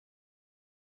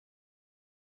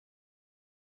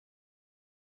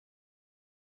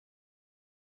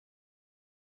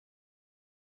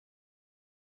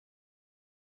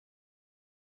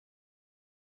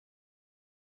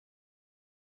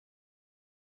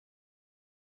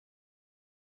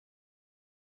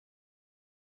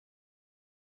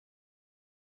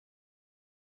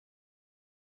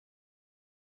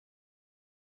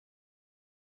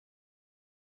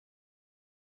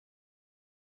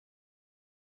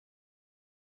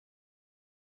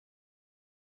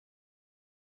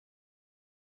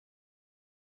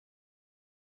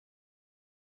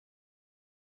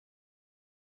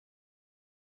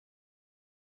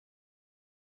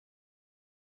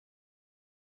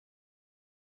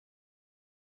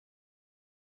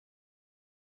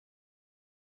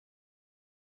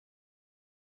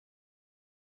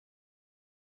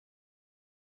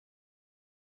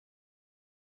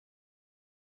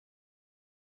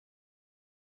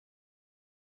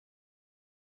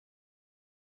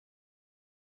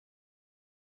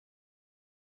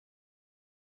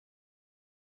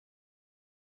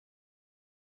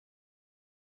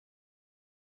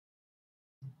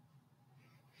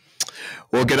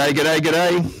Well,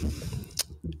 g'day.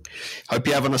 Hope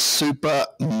you're having a super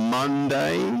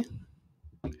Monday.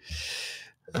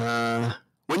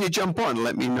 When you jump on,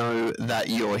 let me know that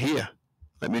you're here.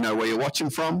 Let me know where you're watching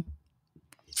from,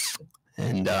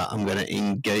 and I'm going to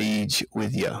engage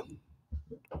with you.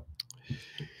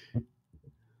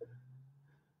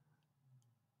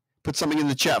 Put something in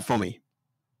the chat for me.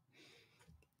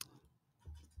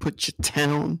 Put your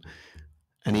town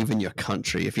and even your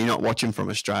country. If you're not watching from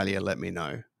Australia, let me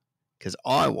know, because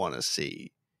I want to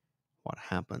see what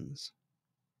happens.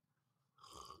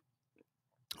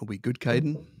 Are we good,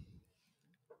 Caden?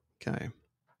 Okay.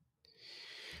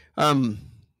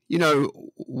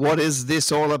 What is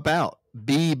this all about?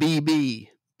 BBB,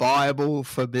 Bible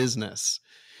for Business.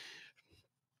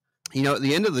 At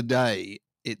the end of the day,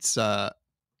 it's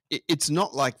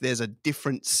not like there's a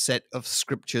different set of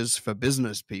scriptures for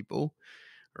business people,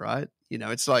 right?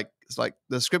 It's like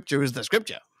the scripture is the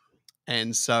scripture.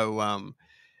 And so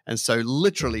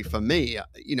literally for me,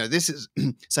 this is,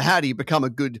 so how do you become a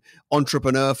good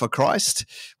entrepreneur for Christ?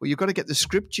 Well, you've got to get the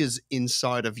scriptures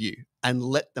inside of you and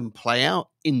let them play out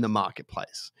in the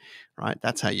marketplace, right?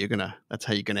 That's how you're going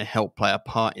to help play a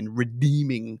part in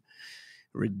redeeming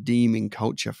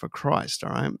culture for Christ.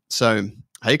 All right. So,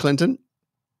 hey, Clinton.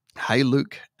 Hey,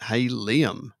 Luke. Hey,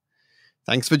 Liam.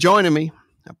 Thanks for joining me.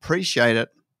 Appreciate it.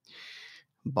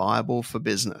 Bible for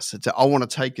Business. I want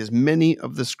to take as many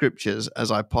of the scriptures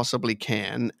as I possibly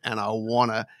can, and I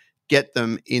want to get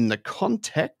them in the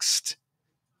context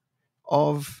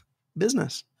of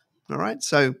business. All right.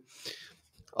 So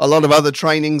a lot of other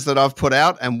trainings that I've put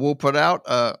out and will put out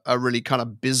are really kind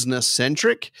of business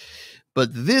centric, but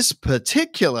this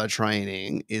particular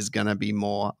training is going to be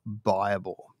more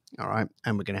Bible. All right.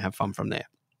 And we're going to have fun from there.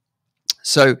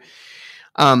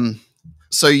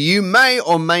 So you may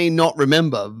or may not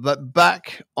remember, but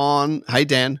back on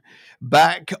July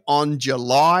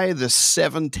the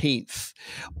 17th,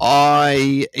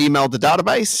 I emailed the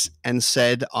database and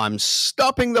said, I'm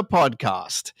stopping the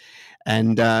podcast.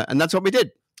 And that's what we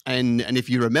did. And if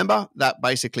you remember, that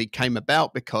basically came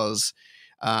about because,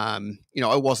 I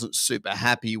wasn't super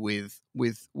happy with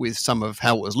some of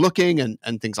how it was looking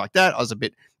and things like that.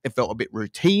 It felt a bit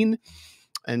routine.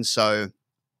 And so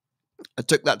I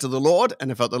took that to the Lord,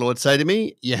 and I felt the Lord say to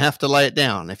me, you have to lay it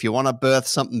down. If you want to birth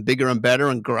something bigger and better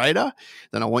and greater,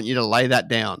 then I want you to lay that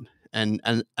down. And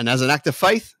as an act of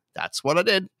faith, that's what I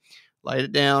did. Laid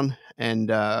it down.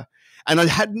 And I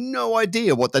had no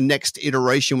idea what the next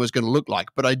iteration was going to look like,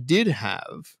 but I did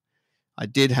have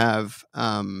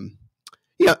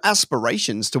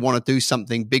aspirations to want to do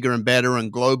something bigger and better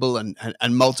and global and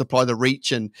multiply the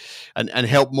reach and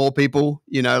help more people,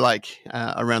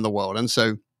 around the world. And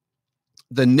so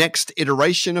the next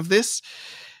iteration of this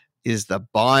is the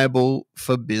Bible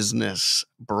for Business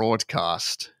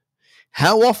broadcast.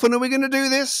 How often are we going to do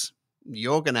this?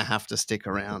 You're going to have to stick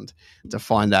around to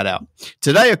find that out.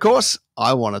 Today, of course,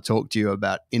 I want to talk to you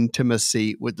about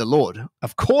intimacy with the Lord.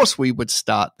 Of course, we would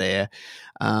start there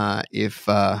if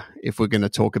we're going to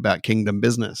talk about kingdom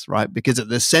business, right? Because at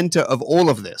the center of all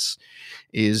of this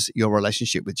is your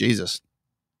relationship with Jesus.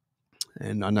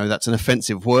 And I know that's an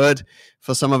offensive word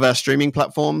for some of our streaming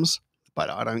platforms, but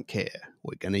I don't care.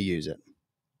 We're going to use it.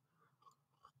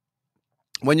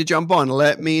 When you jump on,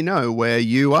 let me know where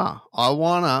you are. I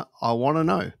wanna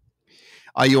know.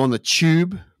 Are you on the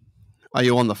Tube? Are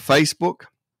you on the Facebook?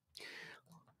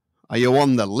 Are you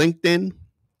on the LinkedIn?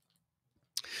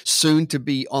 Soon to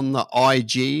be on the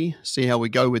IG. See how we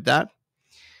go with that.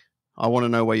 I want to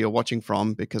know where you're watching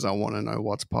from because I want to know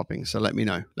what's popping. So let me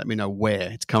know. Let me know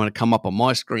where. It's going to come up on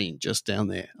my screen just down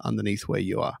there underneath where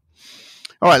you are.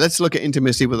 All right, let's look at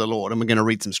intimacy with the Lord. And we're going to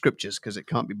read some scriptures because it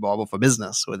can't be Bible for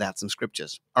Business without some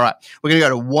scriptures. All right, we're going to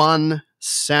go to 1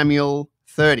 Samuel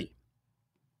 30.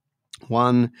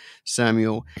 1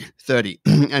 Samuel 30.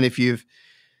 And if you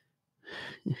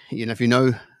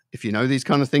know these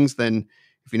kind of things, then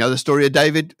if you know the story of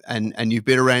David and you've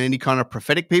been around any kind of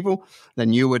prophetic people,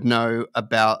 then you would know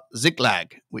about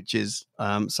Ziklag, which is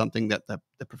something that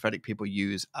the prophetic people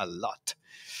use a lot.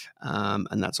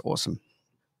 And that's awesome.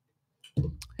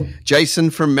 Jason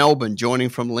from Melbourne joining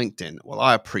from LinkedIn. Well,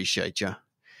 I appreciate you.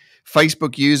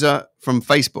 Facebook user from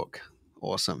Facebook.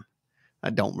 Awesome.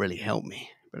 That don't really help me.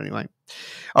 But anyway.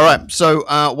 All right.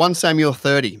 So 1 Samuel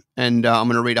 30. And I'm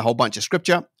going to read a whole bunch of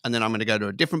scripture. And then I'm going to go to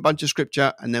a different bunch of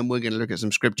scripture. And then we're going to look at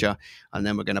some scripture. And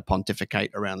then we're going to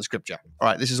pontificate around the scripture. All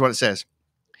right. This is what it says.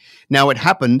 Now it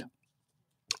happened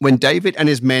when David and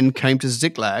his men came to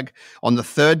Ziklag on the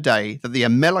third day that the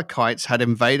Amalekites had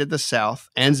invaded the south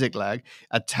and Ziklag,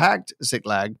 attacked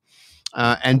Ziklag,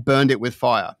 and burned it with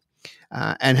fire.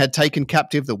 and had taken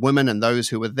captive the women and those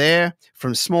who were there,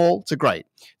 from small to great.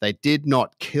 They did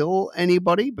not kill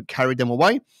anybody, but carried them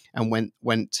away and went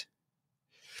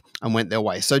their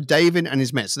way. So David and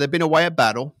his men, so they've been away at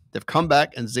battle. They've come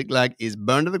back, and Ziklag is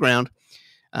burned to the ground.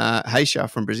 Haysha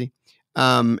from Brizzy.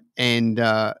 And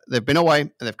they've been away,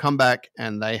 and they've come back,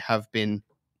 and they have been,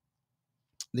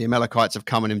 the Amalekites have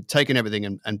come and taken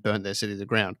everything and burnt their city to the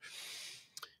ground.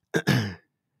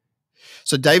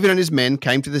 So David and his men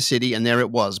came to the city, and there it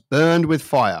was, burned with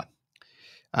fire.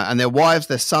 And their wives,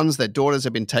 their sons, their daughters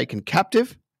have been taken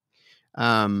captive.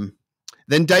 Then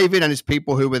David and his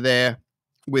people who were there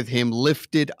with him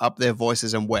lifted up their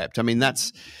voices and wept. I mean,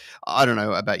 I don't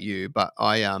know about you, but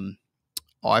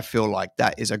I feel like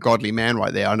that is a godly man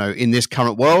right there. I know in this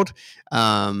current world,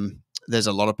 there's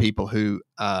a lot of people who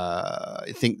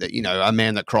think that, a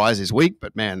man that cries is weak,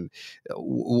 but man,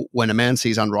 when a man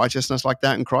sees unrighteousness like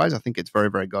that and cries, I think it's very,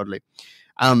 very godly.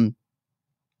 And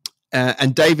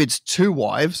David's two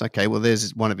wives, okay, well,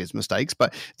 there's one of his mistakes,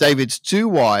 but David's two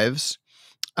wives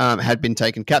had been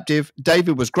taken captive.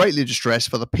 David was greatly distressed,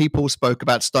 for the people spoke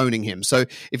about stoning him. So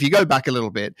if you go back a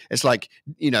little bit, it's like,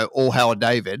 all hail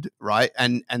David, right?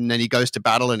 And then he goes to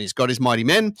battle and he's got his mighty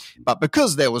men. But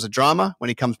because there was a drama when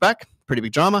he comes back, pretty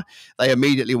big drama, they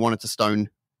immediately wanted to stone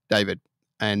David.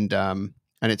 And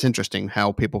it's interesting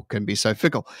how people can be so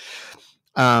fickle.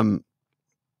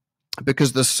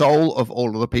 Because the soul of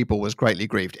all of the people was greatly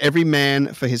grieved, every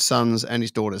man for his sons and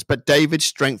his daughters. But David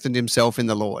strengthened himself in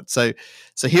the Lord. So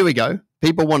here we go.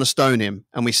 People want to stone him,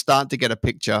 and we start to get a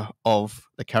picture of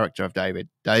the character of David.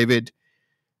 David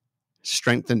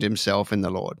strengthened himself in the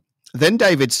Lord. Then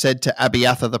David said to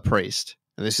Abiathar the priest,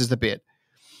 and this is the bit,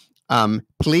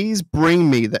 please bring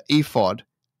me the ephod.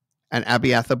 And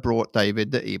Abiathar brought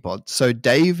David the ephod. So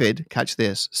David, catch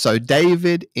this. So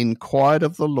David inquired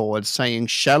of the Lord, saying,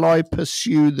 shall I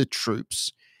pursue the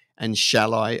troops, and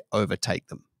shall I overtake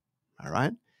them? All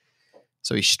right.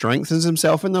 So he strengthens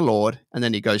himself in the Lord, and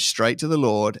then he goes straight to the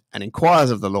Lord and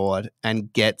inquires of the Lord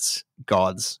and gets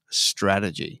God's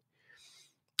strategy.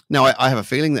 Now, I have a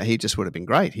feeling that he just would have been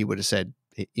great. He would have said,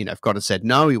 if God had said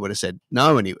no, he would have said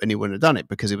no, and he wouldn't have done it,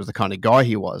 because he was the kind of guy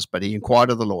he was. But he inquired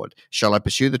of the Lord, shall I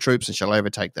pursue the troops, and shall I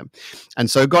overtake them?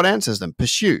 And so God answers them,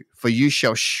 pursue, for you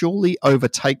shall surely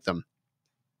overtake them.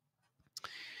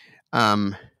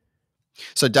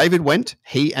 So David went,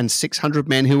 he and 600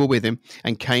 men who were with him,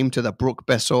 and came to the brook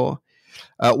Besor,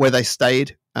 where they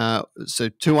stayed. So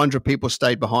 200 people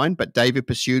stayed behind, but David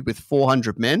pursued with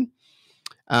 400 men.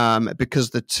 Because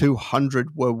the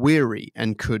 200 were weary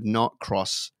and could not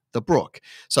cross the brook.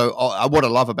 So what I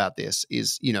love about this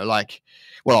is,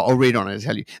 I'll read on it and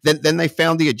tell you. Then they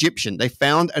found the Egyptian. They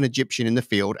found an Egyptian in the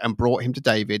field and brought him to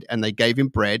David, and they gave him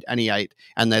bread, and he ate,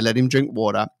 and they let him drink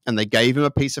water, and they gave him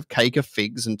a piece of cake of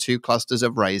figs and 2 clusters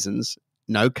of raisins.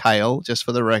 No kale, just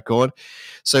for the record.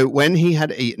 So when he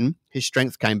had eaten, his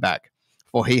strength came back.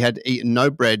 For he had eaten no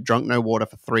bread, drunk no water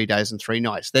for 3 days and 3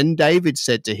 nights. Then David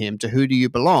said to him, to who do you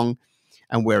belong,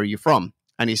 and where are you from?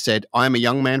 And he said, I am a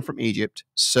young man from Egypt,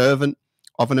 servant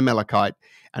of an Amalekite,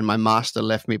 and my master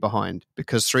left me behind,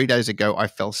 because 3 days ago I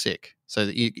fell sick. So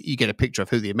that you get a picture of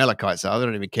who the Amalekites are. They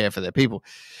don't even care for their people.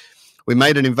 We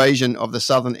made an invasion of the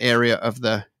southern area of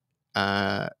the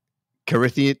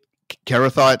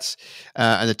Kerethites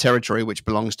and the territory which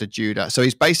belongs to Judah. So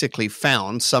he's basically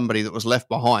found somebody that was left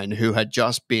behind who had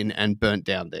just been and burnt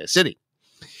down their city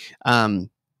in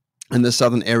the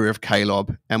southern area of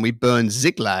Caleb, and we burned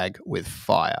Ziklag with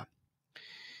fire.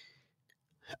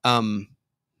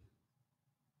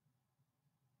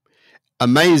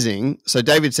 Amazing. So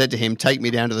David said to him, take me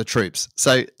down to the troops.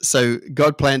 So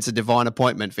God plants a divine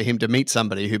appointment for him to meet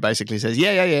somebody who basically says,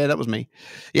 yeah, that was me.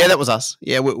 Yeah, that was us.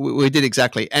 Yeah, we did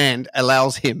exactly. And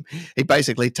allows him, he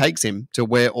basically takes him to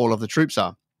where all of the troops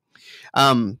are.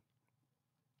 But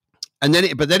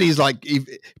then he's like,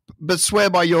 but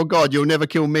swear by your God, you'll never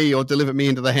kill me or deliver me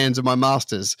into the hands of my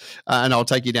masters, and I'll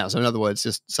take you down. So in other words,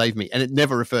 just save me. And it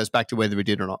never refers back to whether he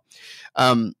did or not.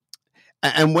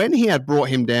 And when he had brought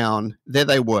him down, there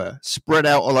they were, spread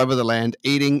out all over the land,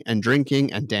 eating and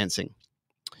drinking and dancing.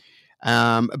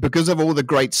 Because of all the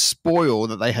great spoil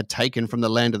that they had taken from the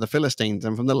land of the Philistines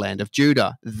and from the land of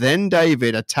Judah. Then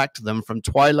David attacked them from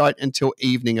twilight until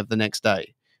evening of the next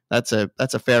day. That's a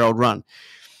fair old run.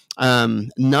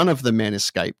 None of the men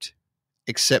escaped,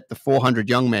 except the 400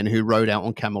 young men who rode out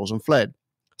on camels and fled.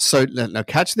 So now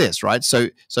catch this, right? So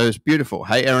it's beautiful.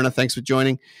 Hey, Aaron, thanks for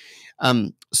joining.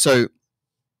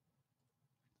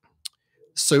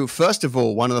 So first of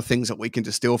all, one of the things that we can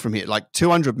distill from here, like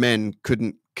 200 men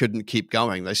couldn't keep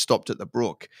going. They stopped at the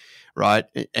brook, right?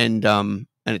 And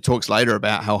And it talks later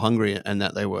about how hungry and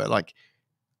that they were. Like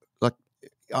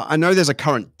I know there's a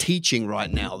current teaching right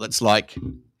now that's like,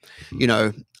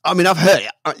 I've heard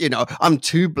it, I'm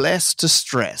too blessed to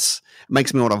stress. It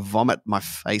makes me want to vomit my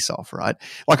face off, right?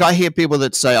 Like I hear people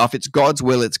that say, if it's God's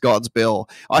will, it's God's bill.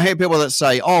 I hear people that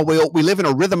say, we live in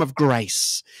a rhythm of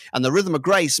grace. And the rhythm of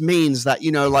grace means that,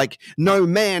 like no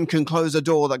man can close a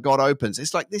door that God opens.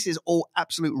 It's like, this is all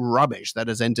absolute rubbish that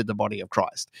has entered the body of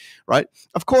Christ, right?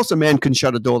 Of course, a man can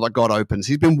shut a door that God opens.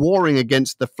 He's been warring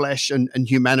against the flesh and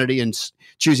humanity and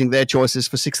choosing their choices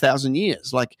for 6,000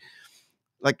 years. Like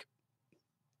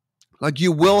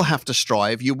you will have to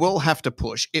strive. You will have to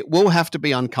push. It will have to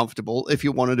be uncomfortable if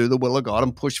you want to do the will of God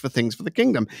and push for things for the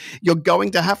kingdom. You're going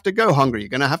to have to go hungry. You're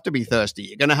going to have to be thirsty.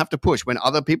 You're going to have to push. When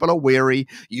other people are weary,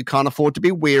 you can't afford to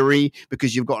be weary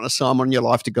because you've got an assignment in your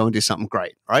life to go and do something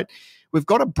great, right? We've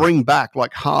got to bring back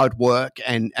like hard work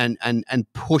and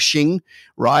pushing,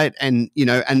 right? And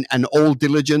all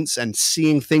diligence and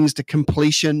seeing things to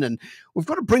completion. And we've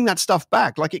got to bring that stuff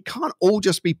back. Like it can't all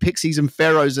just be pixies and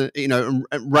pharaohs, and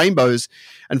rainbows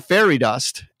and fairy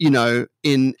dust, in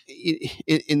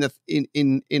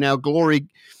our glory,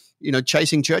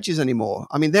 chasing churches anymore.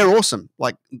 I mean, they're awesome.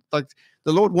 Like the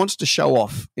Lord wants to show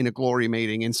off in a glory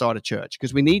meeting inside a church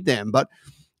because we need them, but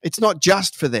it's not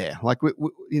just for there. Like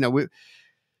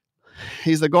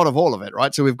He's the God of all of it,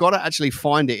 right? So we've got to actually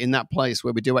find it in that place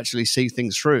where we do actually see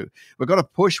things through. We've got to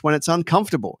push when it's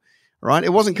uncomfortable, right?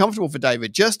 It wasn't comfortable for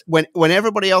David. Just when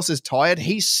everybody else is tired,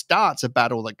 he starts a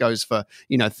battle that goes for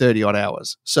 30 odd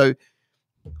hours. So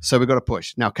we've got to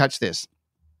push. Now catch this.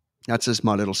 That's just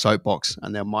my little soapbox,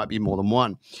 and there might be more than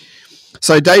one.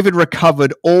 So David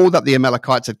recovered all that the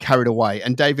Amalekites had carried away,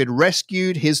 and David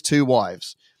rescued his 2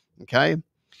 wives. Okay.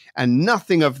 And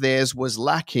nothing of theirs was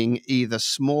lacking, either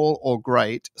small or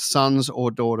great, sons or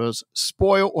daughters,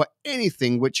 spoil or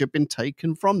anything which had been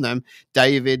taken from them.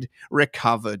 David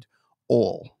recovered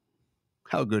all.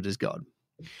 How good is God?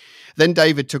 Then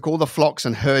David took all the flocks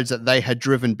and herds that they had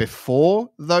driven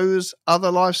before those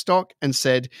other livestock and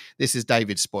said, this is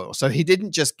David's spoil. So he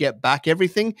didn't just get back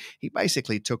everything. He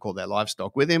basically took all their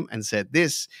livestock with him and said,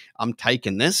 I'm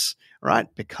taking this, right?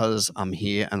 Because I'm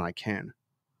here and I can.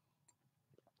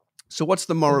 So what's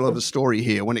the moral of the story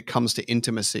here when it comes to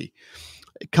intimacy?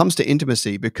 It comes to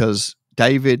intimacy because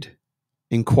David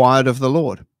inquired of the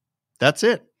Lord. That's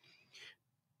it.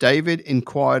 David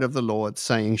inquired of the Lord,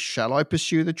 saying, shall I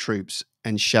pursue the troops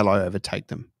and shall I overtake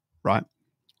them? Right?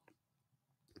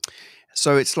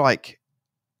 So it's like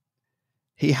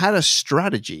he had a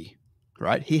strategy,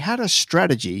 right? He had a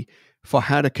strategy for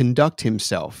how to conduct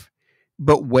himself.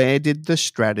 But where did the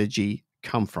strategy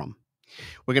come from?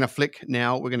 We're going to flick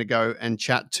now. We're going to go and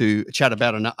chat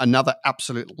about another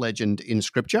absolute legend in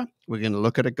Scripture. We're going to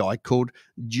look at a guy called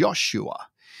Joshua.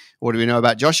 What do we know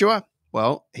about Joshua?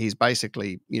 Well, he's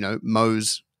basically,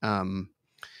 Moses'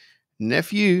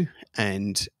 nephew,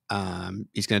 and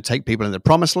he's going to take people in the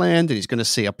promised land, and he's going to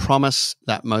see a promise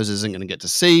that Moses isn't going to get to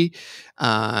see,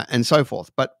 and so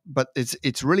forth. But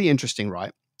it's really interesting,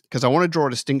 right? Because I want to draw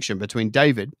a distinction between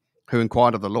David, who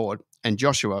inquired of the Lord, and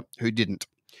Joshua, who didn't.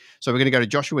 So we're going to go to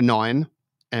Joshua 9,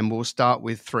 and we'll start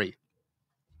with 3.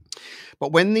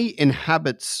 But when the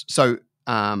inhabits,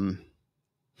 no,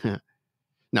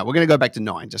 we're going to go back to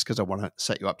 9 just because I want to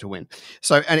set you up to win.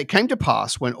 So, and it came to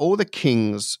pass when all the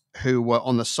kings who were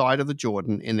on the side of the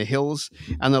Jordan, in the hills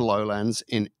and the lowlands,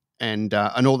 and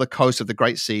all the coast of the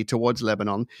Great Sea towards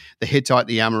Lebanon, the Hittite,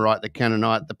 the Amorite, the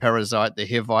Canaanite, the Perizzite, the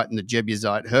Hivite, and the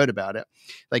Jebusite heard about it.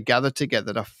 They gathered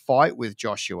together to fight with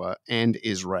Joshua and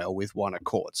Israel with one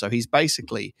accord. So he's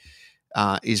basically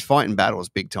he's fighting battles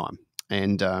big time.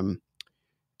 And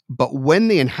but when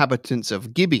the inhabitants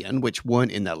of Gibeon, which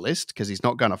weren't in that list because he's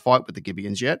not going to fight with the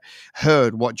Gibeons yet,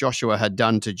 heard what Joshua had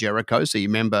done to Jericho. So you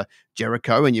remember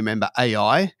Jericho and you remember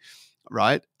Ai,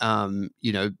 right?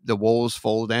 The walls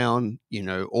fall down,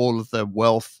 all of the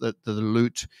wealth, the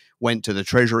loot went to the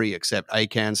treasury, except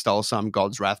Achan stole some,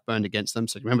 God's wrath burned against them.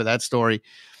 So remember that story.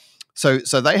 So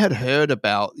they had heard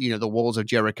about, the walls of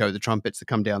Jericho, the trumpets that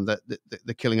come down,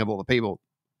 the killing of all the people.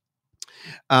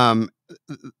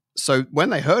 So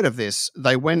when they heard of this,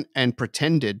 they went and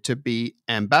pretended to be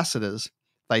ambassadors.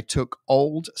 They took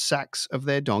old sacks of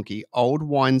their donkey, old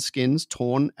wineskins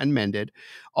torn and mended,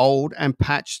 old and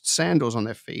patched sandals on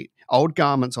their feet, old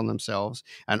garments on themselves,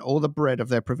 and all the bread of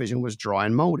their provision was dry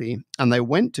and moldy. And they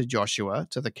went to Joshua,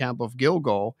 to the camp of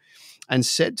Gilgal, and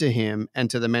said to him and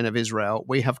to the men of Israel,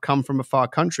 we have come from a far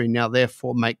country, now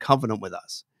therefore make covenant with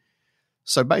us.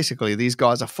 So basically, these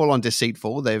guys are full on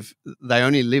deceitful. They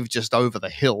only live just over the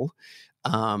hill.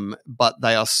 but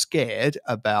they are scared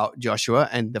about Joshua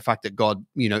and the fact that God,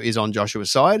 is on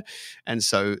Joshua's side, and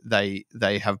so they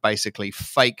have basically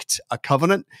faked a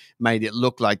covenant, made it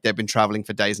look like they've been traveling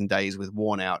for days and days with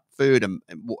worn out food and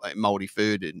moldy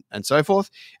food and so forth,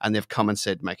 and they've come and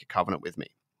said, "Make a covenant with me."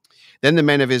 Then the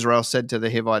men of Israel said to the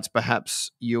Hivites,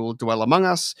 "Perhaps you'll dwell among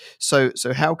us. So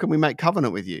how can we make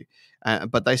covenant with you?"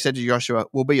 But they said to Joshua,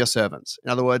 "We'll be your servants."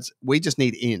 In other words, we just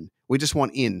need in. We just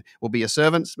want in. We'll be your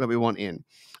servants, but we want in.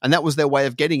 And that was their way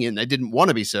of getting in. They didn't want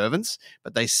to be servants,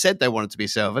 but they said they wanted to be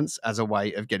servants as a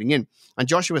way of getting in. And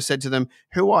Joshua said to them,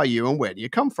 "Who are you and where do you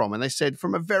come from?" And they said,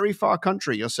 "From a very far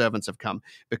country your servants have come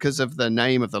because of the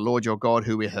name of the Lord your God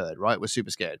who we heard," right? We're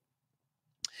super scared.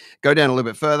 Go down a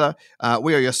little bit further.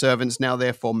 "We are your servants. Now,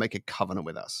 therefore, make a covenant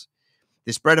with us.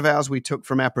 This bread of ours we took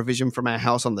from our provision from our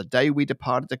house on the day we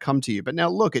departed to come to you. But now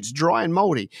look, it's dry and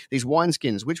moldy. These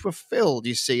wineskins, which were filled,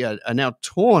 you see, are now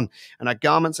torn, and our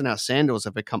garments and our sandals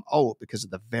have become old because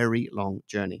of the very long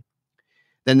journey."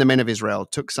 Then the men of Israel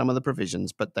took some of the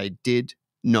provisions, but they did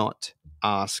not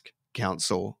ask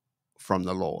counsel from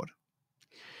the Lord.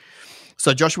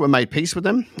 So Joshua made peace with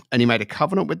them, and he made a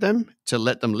covenant with them to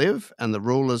let them live, and the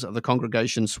rulers of the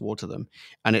congregation swore to them.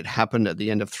 And it happened at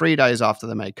the end of 3 days after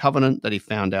they made covenant that he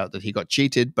found out that he got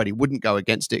cheated, but he wouldn't go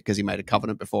against it because he made a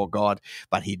covenant before God,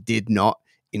 but he did not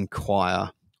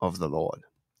inquire of the Lord.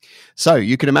 So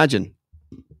you can imagine,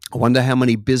 I wonder how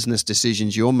many business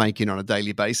decisions you're making on a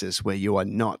daily basis where you are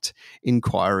not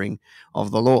inquiring of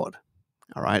the Lord.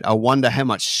 All right. I wonder how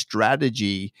much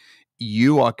strategy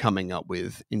you are coming up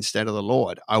with instead of the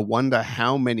Lord. I wonder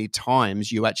how many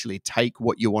times you actually take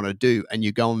what you want to do and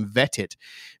you go and vet it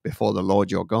before the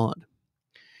Lord your God.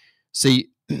 See,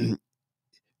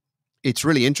 it's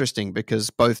really interesting because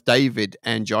both David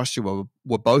and Joshua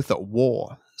were both at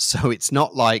war. So it's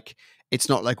not like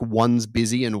one's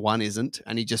busy and one isn't,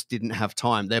 and he just didn't have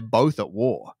time. They're both at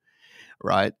war,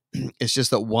 right? It's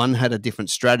just that one had a different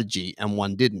strategy and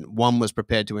one didn't. One was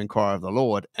prepared to inquire of the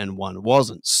Lord and one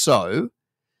wasn't. So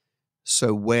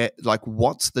where,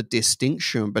 what's the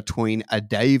distinction between a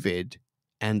David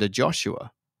and a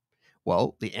Joshua?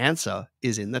 Well, the answer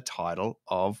is in the title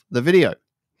of the video.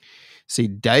 See,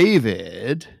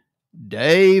 David,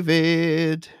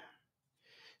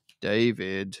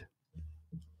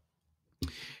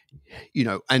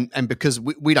 and because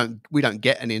we don't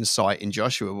get an insight in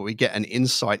Joshua, but we get an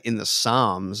insight in the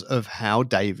Psalms of how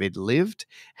David lived,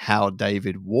 how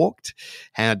David walked,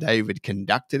 how David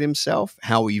conducted himself,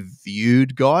 how he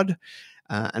viewed God,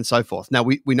 and so forth. Now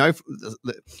we know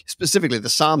specifically the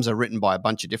Psalms are written by a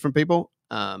bunch of different people,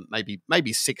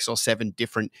 maybe 6 or 7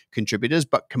 different contributors,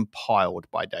 but compiled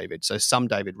by David. So some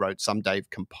David wrote, some Dave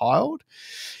compiled,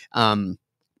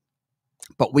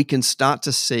 but we can start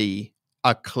to see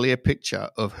a clear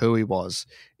picture of who he was,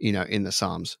 in the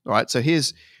Psalms. All right. So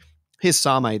here's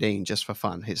Psalm 18, just for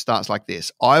fun. It starts like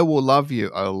this: "I will love you,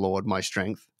 O Lord, my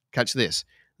strength." Catch this.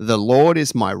 "The Lord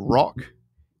is my rock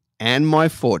and my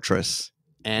fortress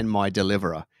and my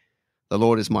deliverer." The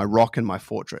Lord is my rock and my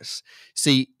fortress.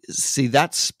 See,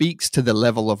 that speaks to the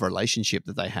level of relationship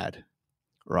that they had,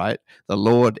 right? The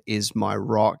Lord is my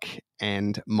rock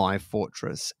and my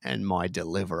fortress and my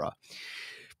deliverer.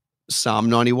 Psalm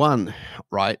 91,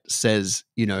 right, says,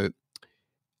 he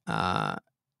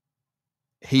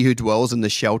who dwells in the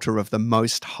shelter of the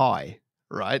Most High,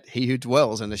 right? He who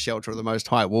dwells in the shelter of the Most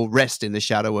High will rest in the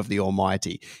shadow of the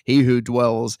Almighty. He who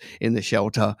dwells in the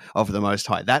shelter of the Most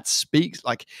High. That speaks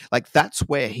like that's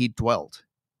where he dwelt.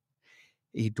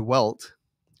 He dwelt,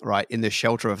 right, in the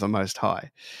shelter of the Most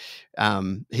High.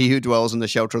 He who dwells in the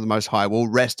shelter of the Most High will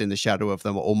rest in the shadow of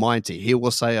the Almighty. He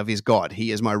will say of his God,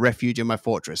 "He is my refuge and my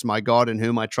fortress, my God in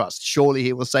whom I trust. Surely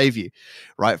he will save you,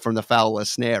 right, from the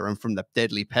fowler's snare and from the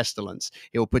deadly pestilence.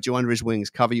 He will put you under his wings,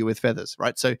 cover you with feathers,"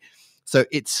 right? So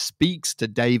it speaks to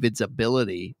David's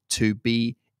ability to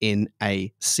be in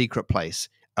a secret place,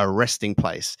 a resting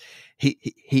place.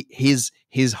 His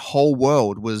whole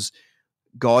world was,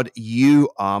 "God, you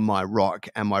are my rock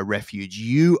and my refuge.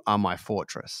 You are my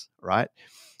fortress," right?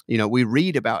 We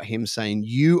read about him saying,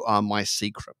 "You are my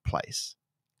secret place."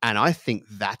 And I think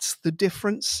that's the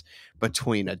difference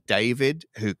between a David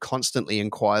who constantly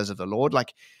inquires of the Lord.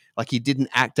 Like he didn't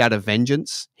act out of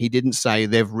vengeance. He didn't say,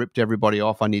 "They've ripped everybody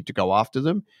off, I need to go after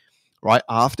them." Right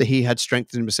after he had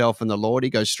strengthened himself in the Lord,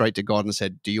 he goes straight to God and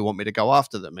said, "Do you want me to go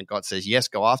after them?" And God says, "Yes,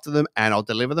 go after them and I'll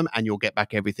deliver them and you'll get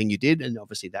back everything you did." And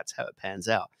obviously that's how it pans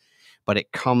out. But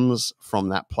it comes from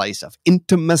that place of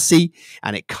intimacy,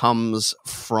 and it comes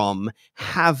from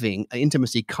having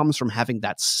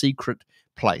that secret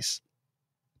place.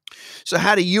 So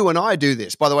how do you and I do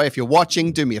this? By the way, if you're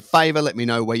watching, do me a favor. Let me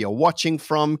know where you're watching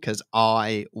from, because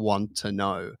I want to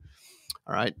know.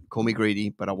 All right. Call me greedy,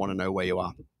 but I want to know where you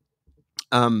are.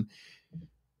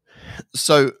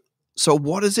 So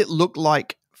what does it look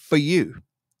like for you?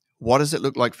 What does it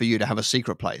look like for you to have a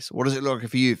secret place? What does it look like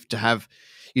for you to have,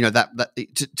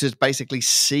 to basically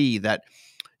see that,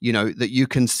 that you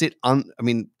can sit on? I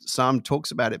mean, Psalm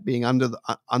talks about it being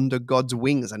under God's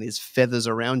wings and his feathers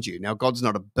around you. Now, God's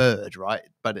not a bird, right?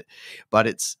 But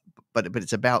it's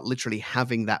about literally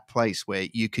having that place where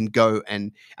you can go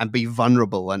and be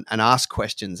vulnerable and ask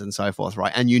questions and so forth,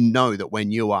 right? And that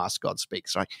when you ask, God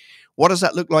speaks, right? What does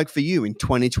that look like for you in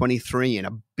 2023 in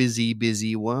a busy,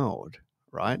 busy world,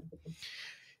 right?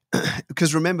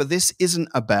 Because remember, this isn't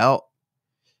about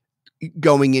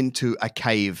going into a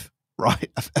cave, right?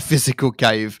 A physical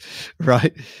cave,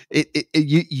 right?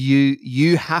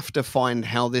 You have to find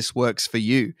how this works for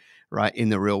you, right, in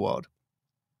the real world.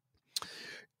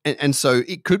 And so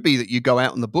it could be that you go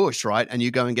out in the bush, right, and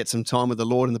you go and get some time with the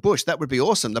Lord in the bush. That would be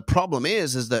awesome. The problem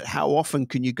is that how often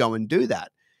can you go and do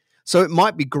that? So it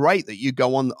might be great that you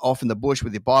go off in the bush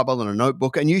with your Bible and a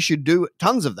notebook, and you should do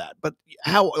tons of that. But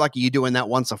are you doing that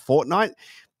once a fortnight?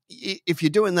 If you're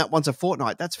doing that once a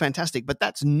fortnight, that's fantastic. But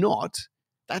that's not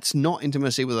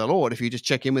intimacy with the Lord if you just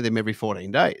check in with him every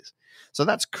 14 days. So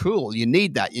that's cool. You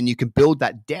need that, and you can build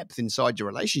that depth inside your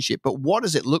relationship. But what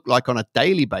does it look like on a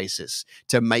daily basis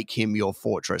to make him your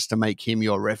fortress, to make him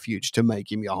your refuge, to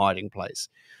make him your hiding place?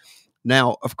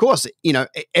 Now, of course,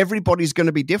 everybody's going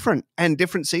to be different, and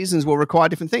different seasons will require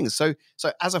different things. So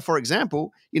for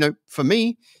example, for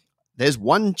me, there's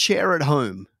one chair at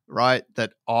home, right,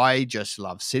 that I just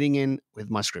love sitting in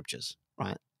with my scriptures,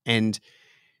 right? And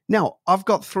now I've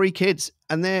got 3 kids,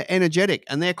 and they're energetic,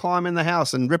 and they're climbing the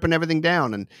house and ripping everything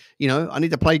down. And, I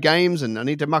need to play games, and I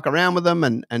need to muck around with them.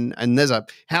 And there's a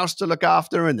house to look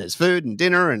after, and there's food and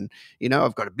dinner. And,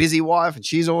 I've got a busy wife, and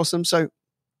she's awesome. So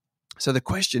the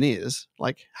question is,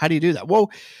 how do you do that?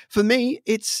 Well, for me,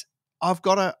 it's I've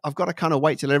got to kind of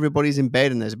wait till everybody's in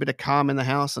bed and there's a bit of calm in the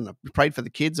house, and I've prayed for the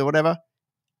kids or whatever.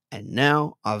 And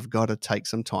now I've got to take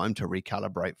some time to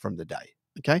recalibrate from the day.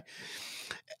 Okay.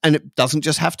 And it doesn't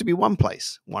just have to be one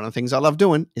place. One of the things I love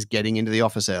doing is getting into the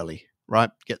office early, right?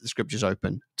 Get the scriptures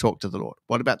open, talk to the Lord.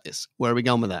 What about this? Where are we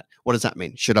going with that? What does that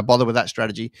mean? Should I bother with that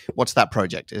strategy? What's that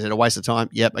project? Is it a waste of time?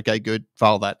 Yep. Okay, good.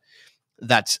 File that.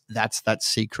 That's that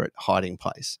secret hiding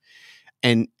place.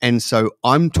 And so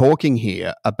I'm talking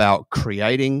here about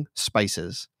creating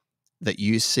spaces that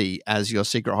you see as your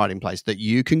secret hiding place that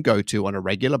you can go to on a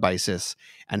regular basis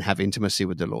and have intimacy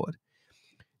with the Lord.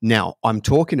 Now, I'm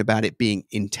talking about it being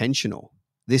intentional.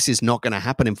 This is not going to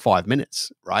happen in 5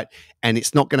 minutes, right? And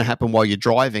it's not going to happen while you're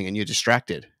driving and you're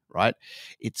distracted, right?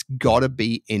 It's got to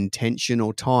be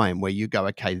intentional time where you go,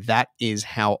 okay, that is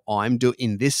how I'm doing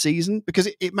in this season, because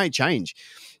it may change.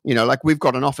 We've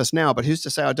got an office now, but who's to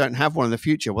say I don't have one in the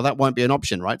future? Well, that won't be an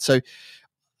option, right? So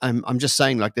I'm just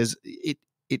saying,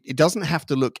 it doesn't have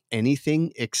to look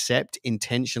anything except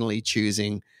intentionally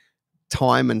choosing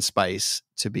time and space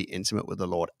to be intimate with the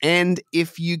Lord. And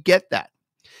if you get that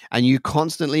and you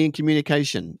constantly in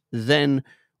communication, then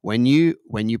when you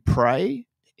pray,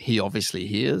 he obviously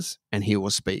hears and he will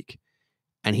speak,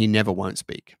 and he never won't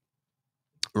speak.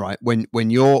 Right? When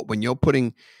you're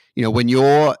putting, when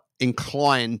you're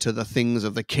inclined to the things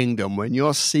of the kingdom, when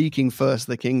you're seeking first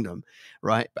the kingdom,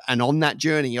 right? And on that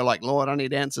journey, you're like, Lord, I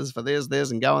need answers for this,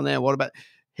 and going there. What about?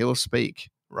 He'll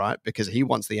speak, right? Because he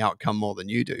wants the outcome more than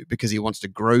you do, because he wants to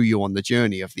grow you on the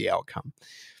journey of the outcome.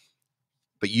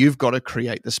 But you've got to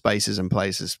create the spaces and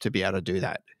places to be able to do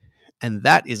that. And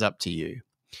that is up to you.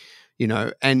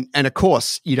 And of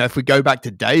course, if we go back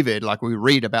to David, we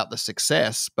read about the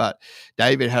success, but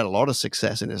David had a lot of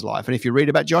success in his life. And if you read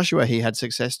about Joshua, he had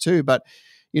success too. But,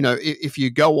 if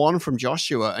you go on from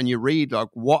Joshua and you read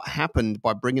what happened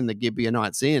by bringing the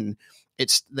Gibeonites in,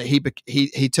 it's that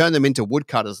he turned them into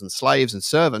woodcutters and slaves and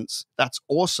servants. That's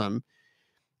awesome.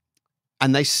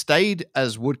 And they stayed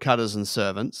as woodcutters and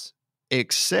servants,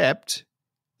 except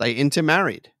they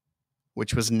intermarried,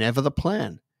 which was never the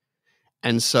plan.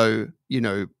 And so,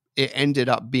 it ended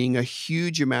up being a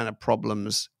huge amount of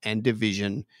problems and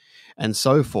division and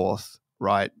so forth,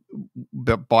 right?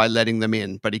 But by letting them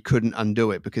in, but he couldn't undo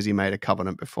it because he made a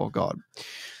covenant before God.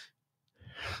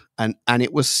 And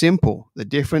it was simple. The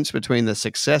difference between the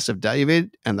success of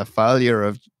David and the failure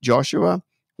of Joshua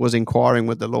was inquiring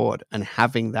with the Lord and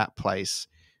having that place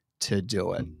to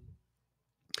do it.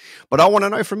 But I want to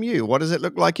know from you, what does it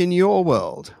look like in your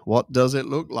world? What does it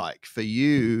look like for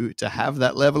you to have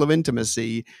that level of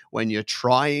intimacy when you're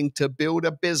trying to build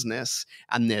a business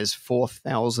and there's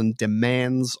 4,000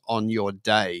 demands on your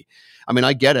day? I mean,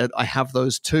 I get it. I have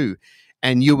those too.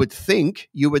 And you would think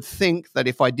that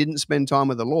if I didn't spend time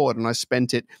with the Lord and I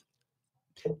spent it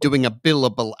doing a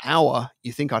billable hour,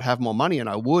 you think I'd have more money, and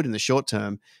I would in the short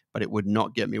term, but it would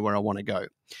not get me where I want to go.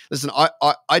 Listen,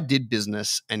 I did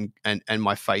business and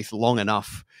my faith long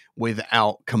enough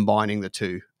without combining the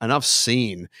two. And I've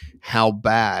seen how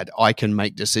bad I can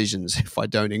make decisions if I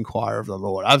don't inquire of the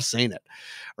Lord. I've seen it,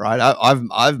 right?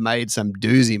 I've made some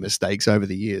doozy mistakes over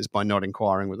the years by not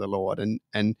inquiring with the Lord.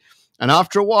 And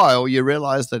after a while, you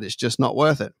realize that it's just not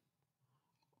worth it.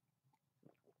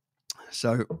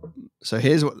 So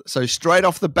straight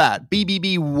off the bat,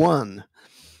 BBB 1,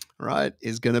 right,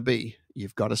 is going to be,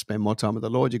 you've got to spend more time with the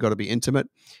Lord. You've got to be intimate,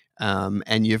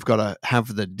 and you've got to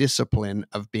have the discipline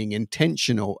of being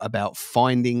intentional about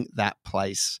finding that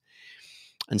place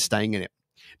and staying in it.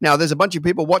 Now, there's a bunch of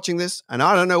people watching this, and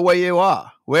I don't know where you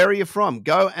are. Where are you from?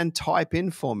 Go and type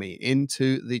in for me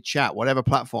into the chat, whatever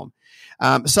platform.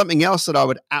 Something else that I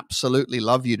would absolutely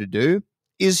love you to do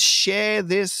is share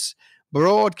this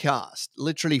broadcast.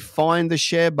 Literally find the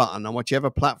share button on whichever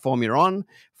platform you're on,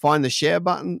 find the share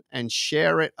button and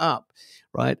share it up,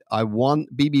 right? I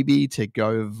want BBB to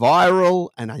go viral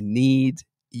and I need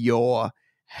your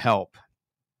help.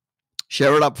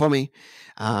 Share it up for me.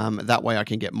 That way I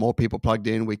can get more people plugged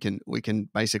in. We can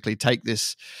basically take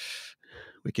this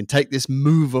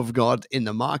move of God in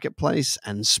the marketplace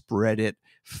and spread it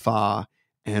far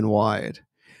and wide.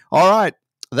 All right,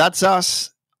 that's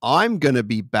us. I'm going to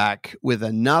be back with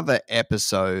another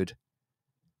episode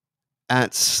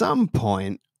at some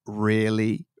point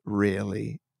really,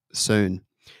 really soon.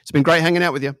 It's been great hanging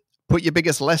out with you. Put your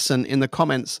biggest lesson in the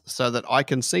comments so that I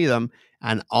can see them,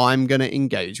 and I'm going to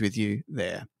engage with you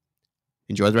there.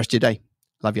 Enjoy the rest of your day.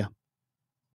 Love you.